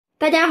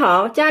大家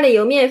好，家里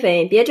有面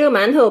粉别蒸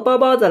馒头包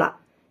包子了。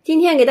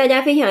今天给大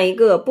家分享一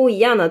个不一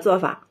样的做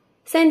法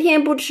，3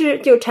天不吃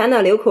就馋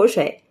得流口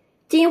水，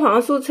金黄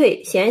酥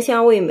脆，咸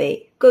香味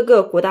美，个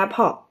个鼓大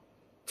泡。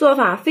做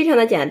法非常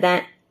的简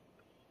单。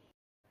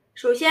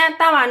首先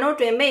大碗中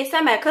准备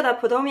300克的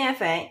普通面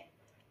粉，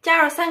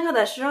加入3克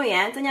的食用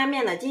盐，增加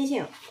面的筋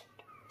性。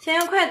先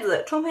用筷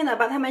子充分的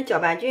把它们搅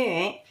拌均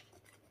匀，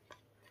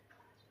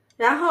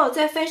然后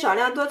再分少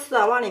量多次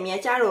的往里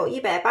面加入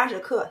180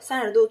克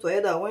30度左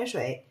右的温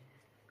水，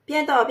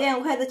边倒边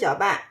用筷子搅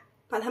拌，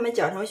把它们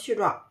搅成絮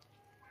状。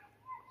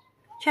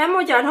全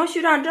部搅成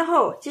絮状之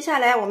后，接下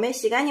来我们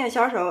洗干净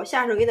小手，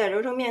下手给它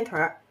揉成面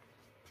团。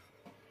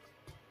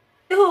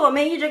最后我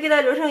们一直给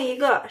它揉成一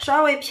个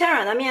稍微偏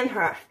软的面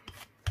团，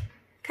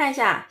看一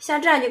下，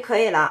像这样就可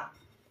以了，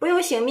不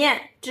用醒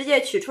面，直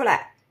接取出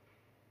来，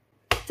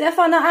再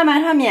放到案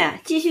板上面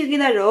继续给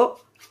它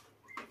揉。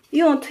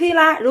用推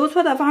拉揉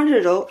搓的方式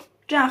揉，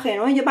这样很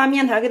容易就把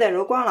面团给它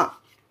揉光了。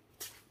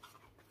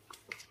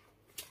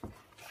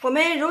我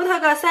们揉它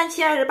个3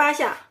七28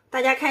下，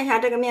大家看一下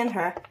这个面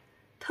团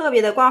特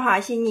别的光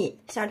滑细腻，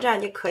像这样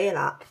就可以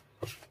了。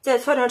再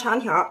搓成长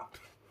条，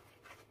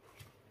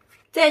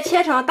再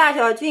切成大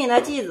小均匀的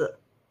剂子，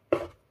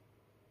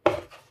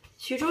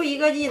取出一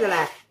个剂子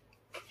来，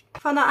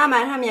放到案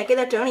板上面给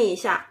它整理一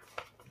下，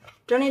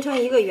整理成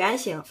一个圆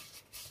形。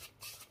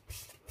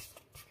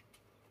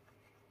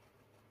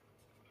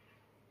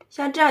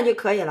像这样就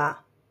可以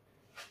了。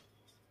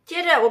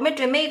接着我们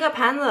准备一个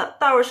盘子，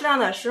倒入适量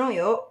的食用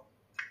油，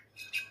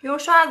用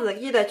刷子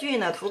给它均匀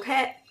的涂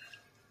开，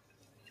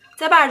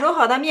再把揉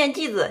好的面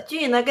剂子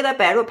均匀的给它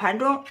摆入盘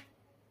中。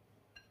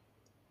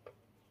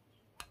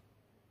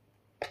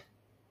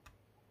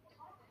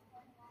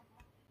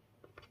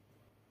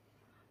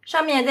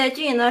上面再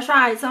均匀的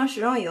刷上一层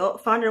食用油，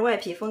防止外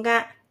皮风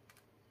干。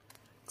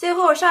最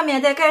后上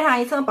面再盖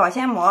上一层保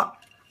鲜膜，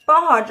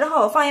包好之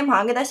后放一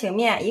旁给它醒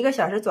面1个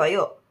小时左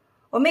右。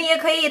我们也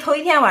可以头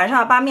一天晚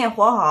上把面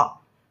和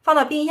好，放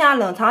到冰箱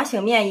冷藏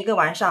醒面1个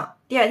晚上，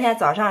第二天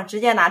早上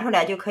直接拿出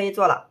来就可以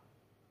做了。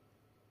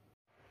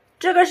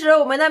这个时候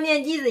我们的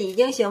面剂子已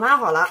经醒发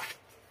好了，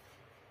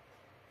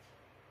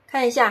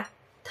看一下，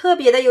特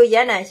别的有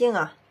延展性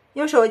啊，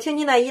用手轻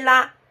轻的一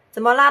拉，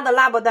怎么拉都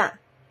拉不断，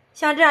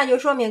像这样就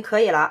说明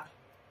可以了。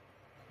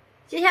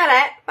接下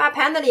来把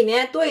盘子里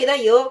面多余的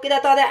油给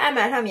它倒在案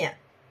板上面，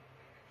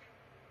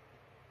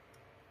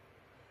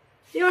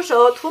用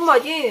手涂抹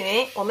均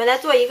匀，我们来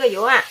做一个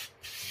油案，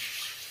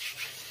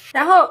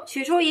然后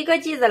取出一个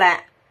剂子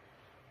来，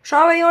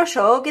稍微用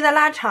手给它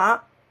拉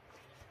长，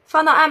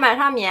放到案板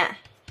上面，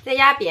再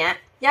压扁，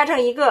压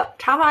成一个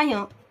长方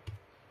形。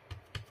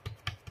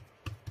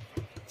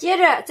接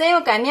着再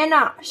用擀面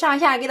杖上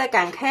下给它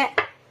擀开，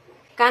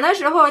擀的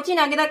时候尽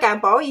量给它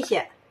擀薄一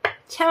些，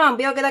千万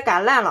不要给它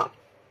擀烂了。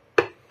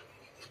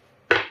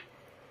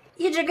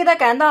一直给它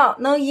擀到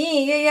能隐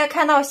隐约约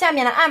看到下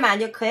面的案板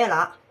就可以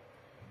了。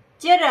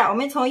接着我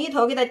们从一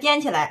头给它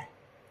颠起来，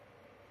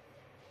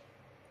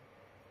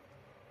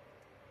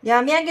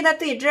两边给它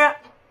对折，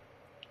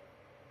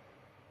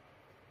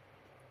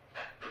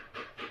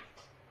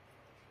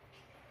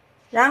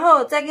然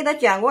后再给它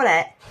卷过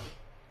来，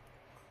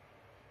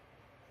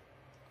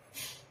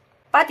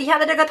把底下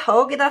的这个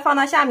头给它放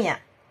到下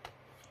面。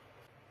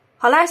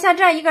好了，像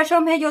这样一个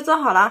生胚就做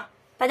好了，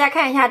大家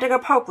看一下这个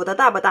泡鼓的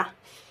大不大。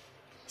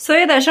所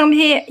有的生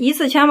胚一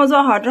次全部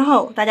做好之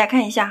后，大家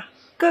看一下，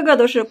个个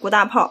都是鼓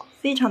大泡，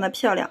非常的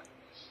漂亮。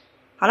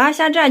好了，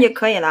像这样就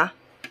可以了。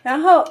然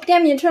后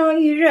电饼铛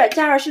预热，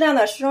加入适量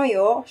的食用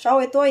油，稍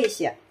微多一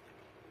些，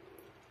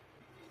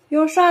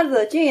用刷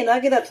子均匀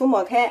的给它涂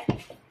抹开。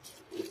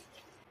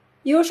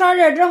油烧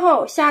热之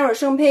后，下入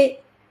生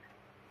胚。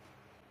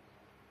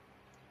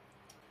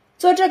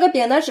做这个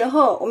饼的时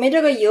候，我们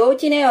这个油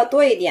尽量要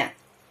多一点，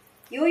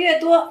油越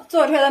多，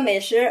做出来的美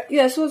食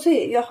越酥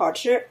脆越好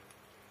吃。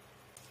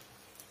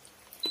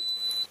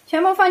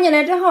全部放进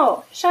来之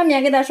后，上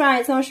面给它刷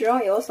一层食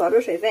用油，锁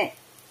住水分。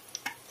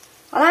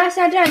好啦，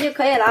像这样就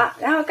可以了。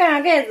然后盖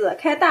上盖子，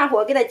开大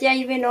火给它煎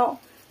1分钟，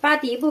把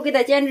底部给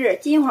它煎至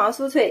金黄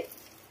酥脆。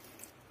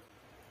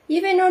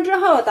1分钟之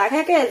后打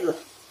开盖子，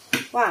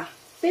哇，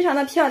非常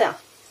的漂亮。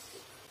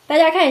大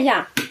家看一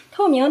下，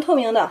透明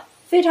的，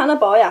非常的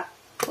薄呀。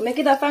我们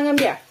给它翻个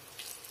面。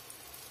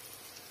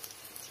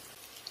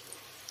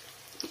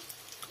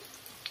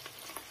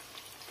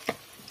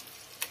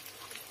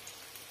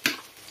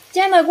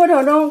煎的过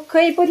程中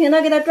可以不停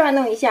的给它转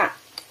动一下，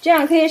这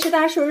样可以使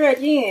它受热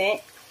均匀，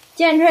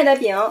煎出来的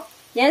饼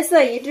颜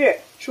色一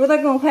致，熟得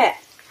更快。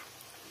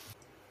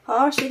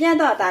好，时间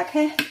到，打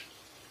开。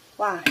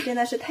哇，真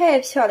的是太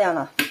漂亮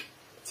了，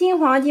金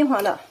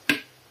黄的。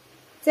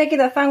再给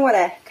它翻过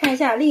来，看一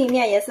下另一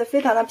面也是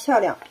非常的漂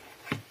亮。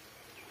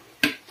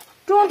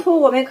中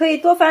途我们可以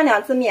多翻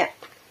2次面，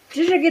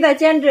只是给它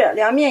煎至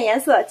两面颜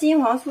色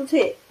金黄酥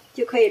脆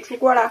就可以出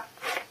锅了。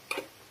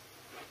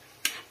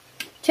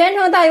全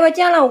程大约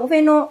煎了5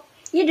分钟，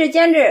一直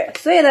煎至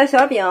所有的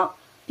小饼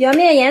表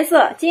面颜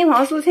色金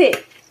黄酥脆，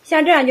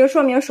像这样就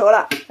说明熟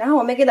了。然后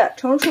我们给它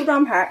盛出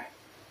装盘。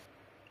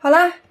好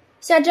了，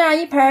像这样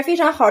一盘非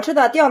常好吃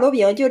的吊炉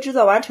饼就制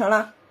作完成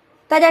了。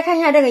大家看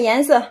一下这个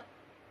颜色，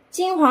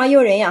金黄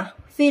诱人呀，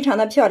非常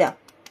的漂亮。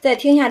再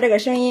听一下这个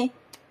声音，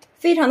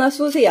非常的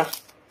酥脆呀。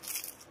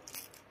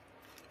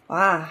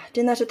哇，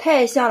真的是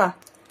太香了，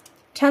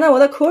馋得我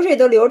的口水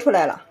都流出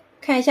来了。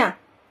看一下，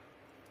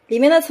里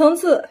面的层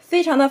次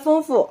非常的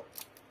丰富，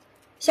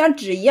像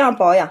纸一样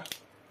薄呀。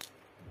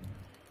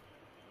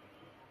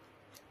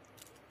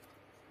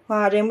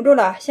哇，忍不住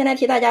了，先来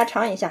替大家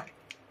尝一下。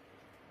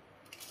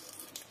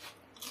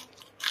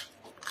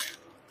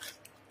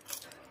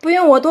不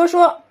用我多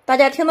说，大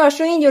家听到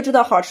声音就知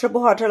道好吃不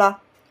好吃了。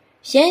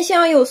咸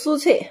香又酥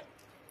脆，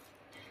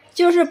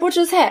就是不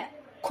吃菜，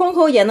空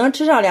口也能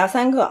吃上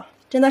2-3个，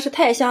真的是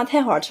太香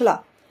太好吃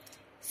了。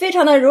非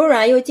常的柔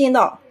软又劲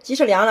道，即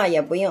使凉了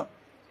也不硬。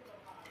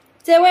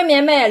在外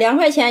面卖2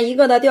块钱一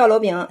个的吊炉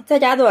饼，在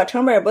家做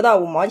成本不到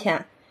5毛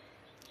钱。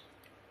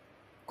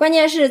关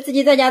键是自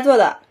己在家做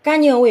的，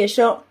干净卫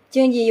生，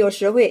经济又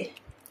实惠。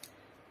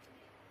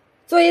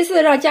做一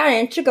次让家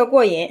人吃个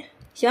过瘾。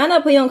喜欢的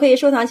朋友可以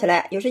收藏起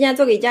来，有时间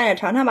做给家人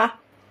尝尝吧。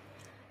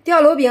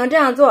吊炉饼这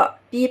样做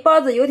比包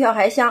子油条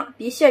还香，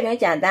比馅饼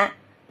简单，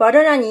保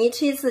证让你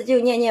吃一次就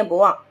念念不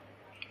忘。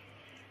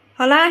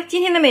好啦，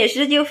今天的美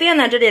食就分享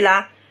到这里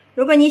啦。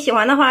如果你喜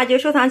欢的话就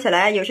收藏起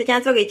来，有时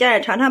间做给家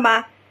人尝尝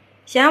吧。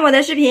喜欢我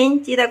的视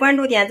频记得关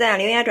注、点赞、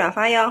留言、转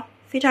发哟。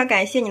非常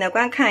感谢你的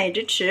观看与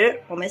支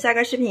持，我们下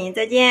个视频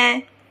再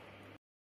见。